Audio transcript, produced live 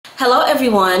Hello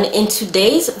everyone, in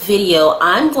today's video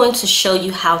I'm going to show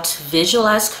you how to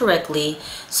visualize correctly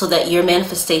so that your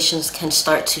manifestations can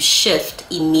start to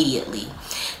shift immediately.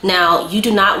 Now you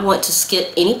do not want to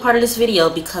skip any part of this video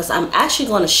because I'm actually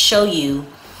going to show you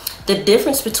the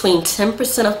difference between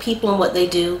 10% of people and what they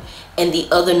do and the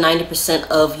other 90%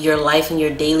 of your life and your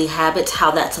daily habits,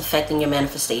 how that's affecting your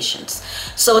manifestations.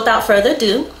 So without further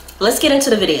ado, let's get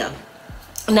into the video.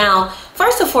 Now,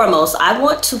 first and foremost, I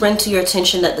want to bring to your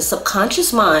attention that the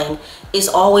subconscious mind is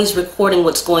always recording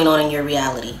what's going on in your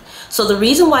reality. So the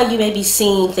reason why you may be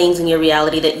seeing things in your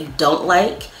reality that you don't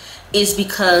like is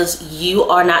because you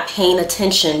are not paying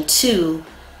attention to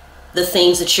the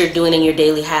things that you're doing in your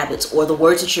daily habits, or the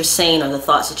words that you're saying, or the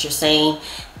thoughts that you're saying.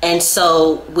 And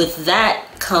so with that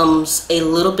comes a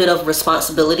little bit of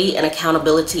responsibility and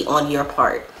accountability on your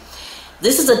part.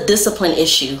 This is a discipline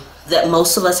issue that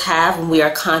most of us have when we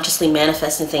are consciously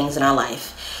manifesting things in our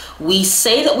life. We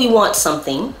say that we want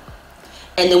something,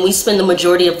 and then we spend the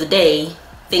majority of the day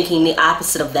thinking the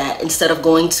opposite of that instead of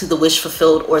going to the wish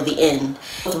fulfilled or the end.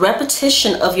 With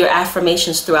repetition of your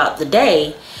affirmations throughout the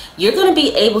day, you're going to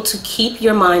be able to keep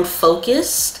your mind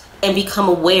focused and become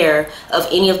aware of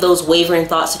any of those wavering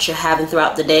thoughts that you're having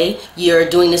throughout the day. You're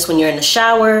doing this when you're in the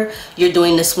shower, you're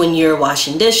doing this when you're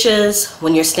washing dishes,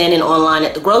 when you're standing online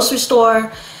at the grocery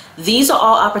store. These are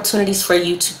all opportunities for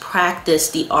you to practice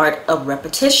the art of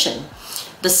repetition.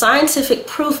 The scientific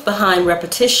proof behind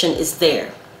repetition is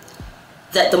there.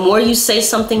 That the more you say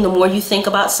something, the more you think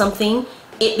about something,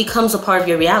 it becomes a part of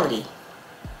your reality.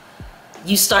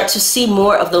 You start to see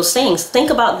more of those things.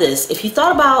 Think about this. If you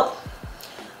thought about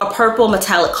a purple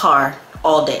metallic car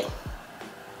all day,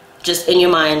 just in your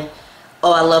mind,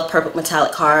 oh, I love purple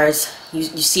metallic cars, you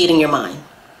see it in your mind.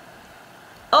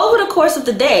 Over the course of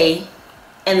the day,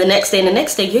 and the next day and the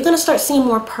next day, you're going to start seeing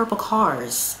more purple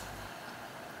cars,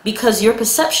 because your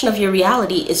perception of your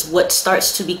reality is what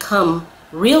starts to become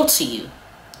real to you.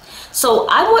 So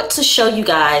I want to show you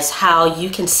guys how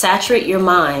you can saturate your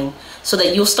mind so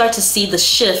that you'll start to see the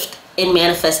shift in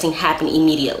manifesting happen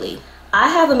immediately. I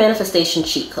have a manifestation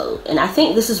cheat code, and I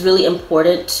think this is really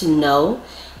important to know,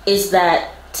 is that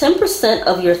 10%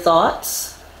 of your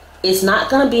thoughts is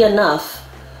not going to be enough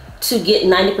to get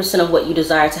 90% of what you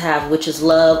desire to have, which is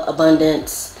love,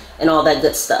 abundance, and all that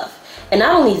good stuff. And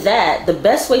not only that, the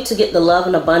best way to get the love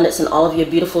and abundance and all of your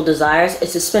beautiful desires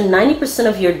is to spend 90%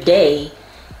 of your day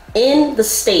in the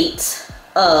state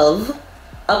of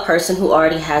a person who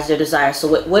already has their desire. So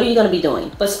what are you going to be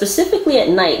doing? But specifically at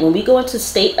night, when we go into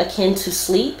state akin to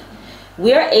sleep,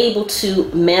 we are able to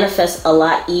manifest a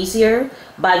lot easier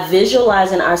by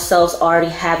visualizing ourselves already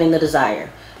having the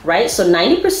desire, right? So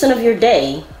 90% of your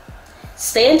day,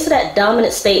 stay into that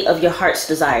dominant state of your heart's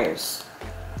desires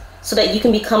so that you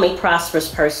can become a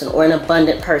prosperous person or an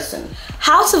abundant person.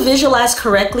 How to visualize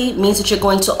correctly means that you're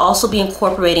going to also be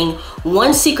incorporating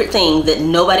one secret thing that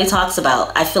nobody talks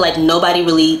about. I feel like nobody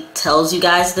really tells you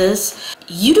guys this.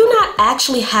 You do not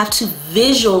actually have to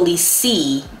visually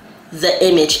see the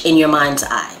image in your mind's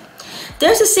eye.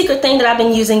 There's a secret thing that I've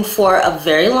been using for a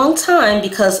very long time,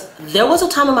 because there was a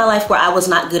time in my life where I was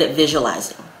not good at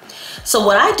visualizing. So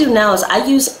what I do now is I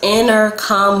use inner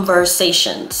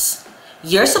conversations.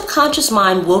 Your subconscious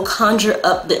mind will conjure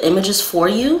up the images for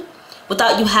you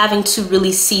without you having to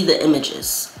really see the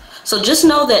images. So just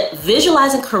know that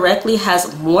visualizing correctly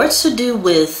has more to do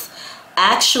with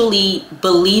actually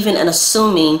believing and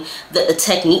assuming that the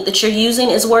technique that you're using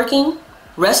is working.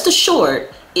 Rest assured,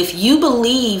 if you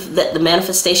believe that the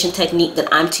manifestation technique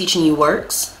that I'm teaching you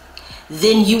works,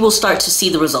 then you will start to see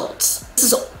the results.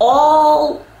 This is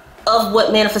all of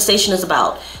what manifestation is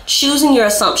about. Choosing your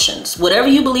assumptions. Whatever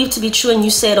you believe to be true and you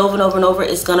say it over and over and over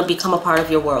is going to become a part of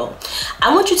your world.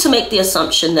 I want you to make the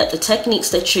assumption that the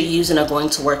techniques that you're using are going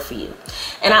to work for you.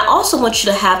 And I also want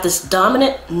you to have this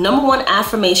dominant #1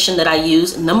 affirmation that I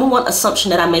use, #1 assumption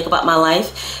that I make about my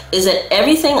life, is that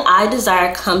everything I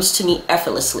desire comes to me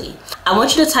effortlessly. I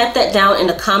want you to type that down in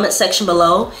the comment section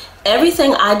below.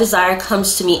 Everything I desire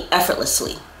comes to me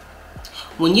effortlessly.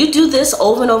 When you do this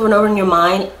over and over and over in your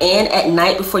mind, and at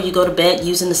night before you go to bed,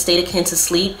 using the state akin to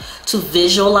sleep to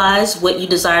visualize what you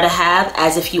desire to have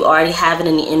as if you already have it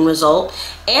in the end result,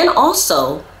 and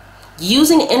also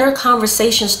using inner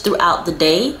conversations throughout the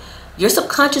day, your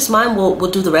subconscious mind will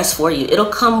do the rest for you. It'll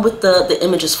come with the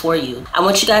images for you. I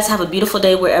want you guys to have a beautiful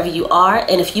day wherever you are.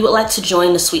 And if you would like to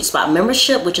join the Sweet Spot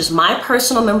membership, which is my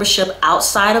personal membership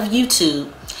outside of YouTube,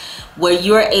 where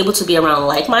you are able to be around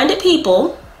like-minded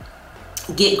people,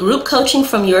 get group coaching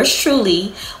from yours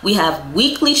truly. We have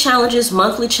weekly challenges,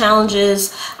 monthly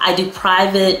challenges. I do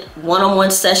private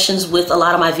one-on-one sessions with a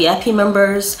lot of my VIP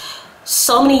members.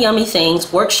 So many yummy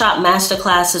things, workshop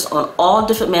masterclasses on all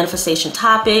different manifestation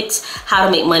topics, how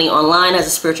to make money online as a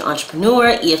spiritual entrepreneur,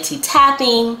 EFT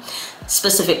tapping,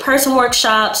 specific person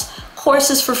workshops,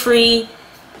 courses for free.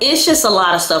 It's just a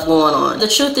lot of stuff going on. The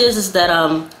truth is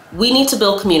that we need to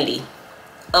build community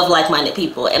of like-minded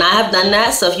people, and I have done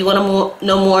that. So if you want to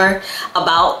know more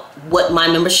about what my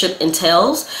membership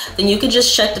entails, then you can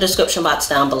just check the description box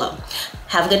down below.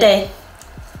 Have a good day.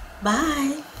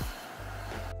 Bye.